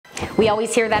We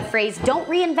always hear that phrase, don't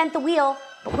reinvent the wheel,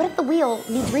 but what if the wheel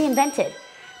needs reinvented?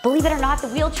 Believe it or not, the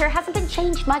wheelchair hasn't been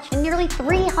changed much in nearly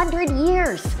 300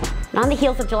 years. And on the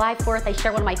heels of July 4th, I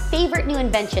share one of my favorite new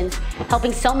inventions,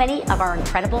 helping so many of our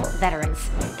incredible veterans.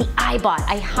 The iBot,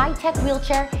 a high-tech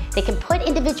wheelchair that can put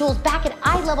individuals back at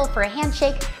eye level for a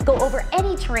handshake, go over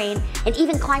any terrain, and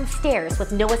even climb stairs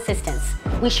with no assistance.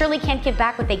 We surely can't give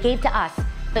back what they gave to us,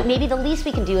 but maybe the least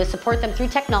we can do is support them through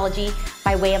technology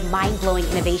by way of mind-blowing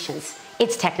innovations.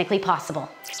 It's technically possible.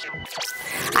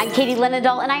 I'm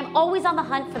Linendoll, and I'm always on the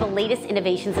hunt for the latest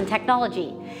innovations in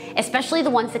technology, especially the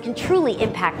ones that can truly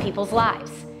impact people's lives.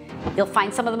 You'll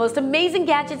find some of the most amazing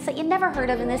gadgets that you never heard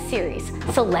of in this series,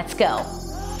 so let's go.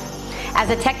 As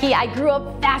a techie, I grew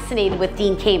up fascinated with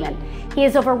Dean Kamen. He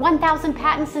has over 1,000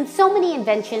 patents and so many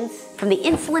inventions, from the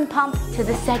insulin pump to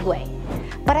the Segway.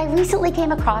 But I recently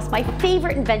came across my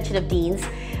favorite invention of Dean's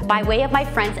by way of my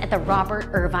friends at the Robert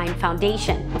Irvine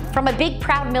Foundation. From a big,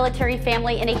 proud military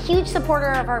family and a huge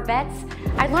supporter of our vets,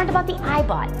 I learned about the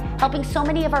iBot, helping so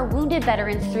many of our wounded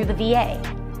veterans through the VA.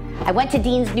 I went to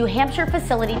Dean's New Hampshire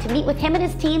facility to meet with him and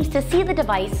his teams to see the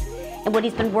device and what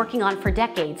he's been working on for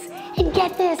decades. And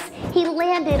get this, he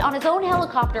landed on his own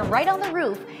helicopter right on the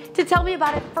roof to tell me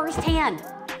about it firsthand.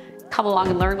 Come along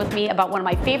and learn with me about one of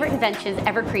my favorite inventions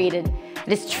ever created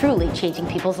that is truly changing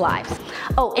people's lives.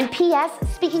 Oh, and P.S.,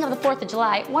 speaking of the 4th of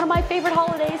July, one of my favorite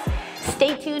holidays,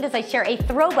 stay tuned as I share a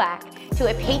throwback to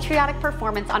a patriotic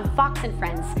performance on Fox &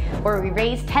 Friends, where we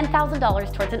raised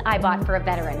 $10,000 towards an iBot for a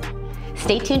veteran.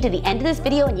 Stay tuned to the end of this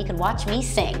video and you can watch me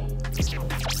sing.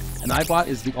 An iBot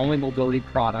is the only mobility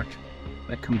product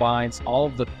that combines all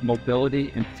of the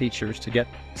mobility and features to get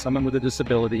someone with a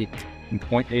disability from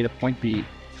point A to point B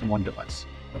from one device.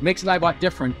 What makes an iBot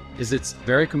different is its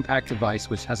very compact device,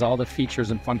 which has all the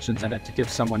features and functions in it to give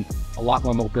someone a lot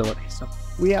more mobility. So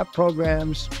we have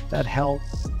programs that help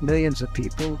millions of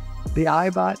people. The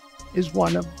iBot is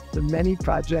one of the many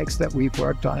projects that we've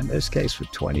worked on, in this case for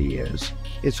 20 years.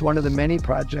 It's one of the many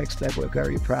projects that we're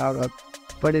very proud of,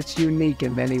 but it's unique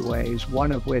in many ways,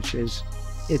 one of which is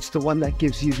it's the one that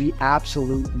gives you the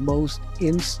absolute most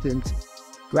instant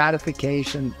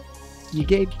gratification. You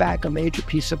gave back a major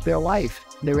piece of their life,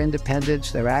 their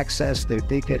independence, their access, their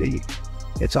dignity.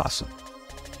 It's awesome.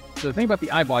 So the thing about the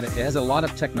iBot, it has a lot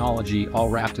of technology all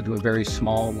wrapped into a very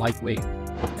small, lightweight,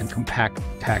 and compact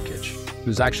package.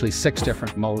 There's actually 6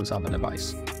 different modes on the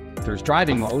device. There's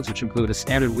driving modes, which include a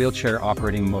standard wheelchair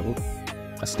operating mode,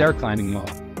 a stair climbing mode,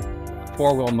 a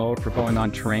 4-wheel mode for going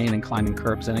on terrain and climbing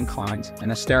curbs and inclines,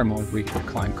 and a stair mode where you can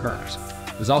climb curves.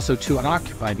 There's also 2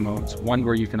 unoccupied modes, one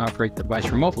where you can operate the device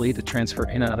remotely to transfer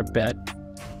in and out of bed,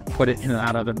 put it in and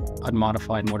out of an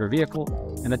unmodified motor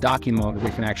vehicle, and a docking mode where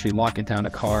you can actually lock it down in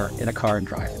a car and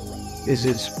drive it. This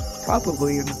is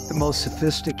probably the most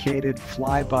sophisticated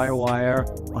fly-by-wire,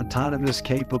 autonomous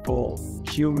capable,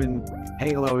 human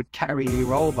payload carrying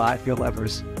robot you'll ever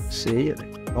see.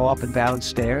 They go up and down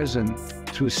stairs and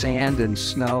through sand and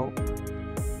snow.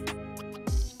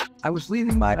 I was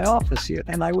leaving my office here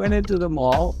and I went into the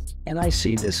mall and I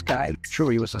see this guy,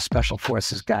 sure he was a special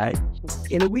forces guy,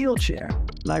 in a wheelchair.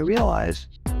 And I realized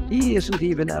he isn't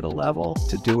even at a level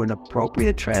to do an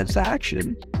appropriate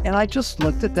transaction. And I just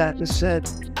looked at that and said,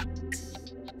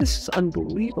 this is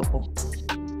unbelievable.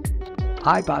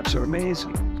 iBots are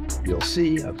amazing. You'll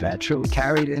see a veteran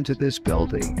carried into this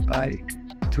building by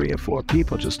 3 or 4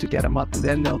 people just to get them up. And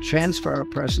then they'll transfer a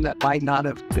person that might not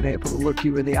have been able to look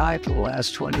you in the eye for the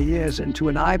last 20 years into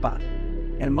an iBot.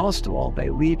 And most of all, they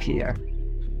leave here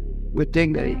with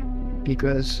dignity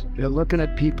because they're looking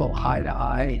at people eye to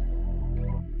eye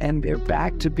and they're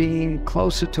back to being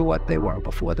closer to what they were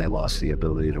before they lost the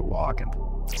ability to walk.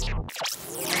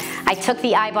 I took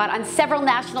the iBot on several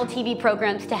national TV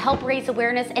programs to help raise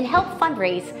awareness and help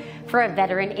fundraise for a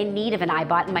veteran in need of an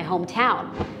iBot in my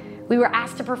hometown. We were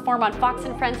asked to perform on Fox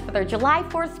 & Friends for their July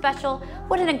 4th special.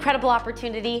 What an incredible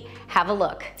opportunity. Have a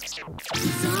look.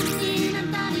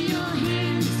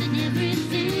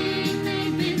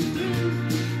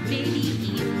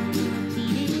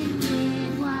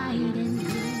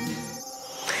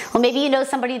 Well, maybe you know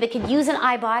somebody that could use an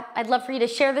iBot. I'd love for you to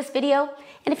share this video.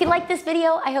 And if you like this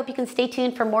video, I hope you can stay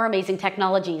tuned for more amazing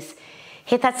technologies.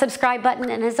 Hit that subscribe button,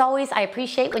 and as always, I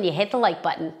appreciate when you hit the like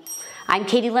button. I'm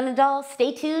Linendoll.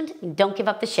 Stay tuned and don't give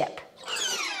up the ship.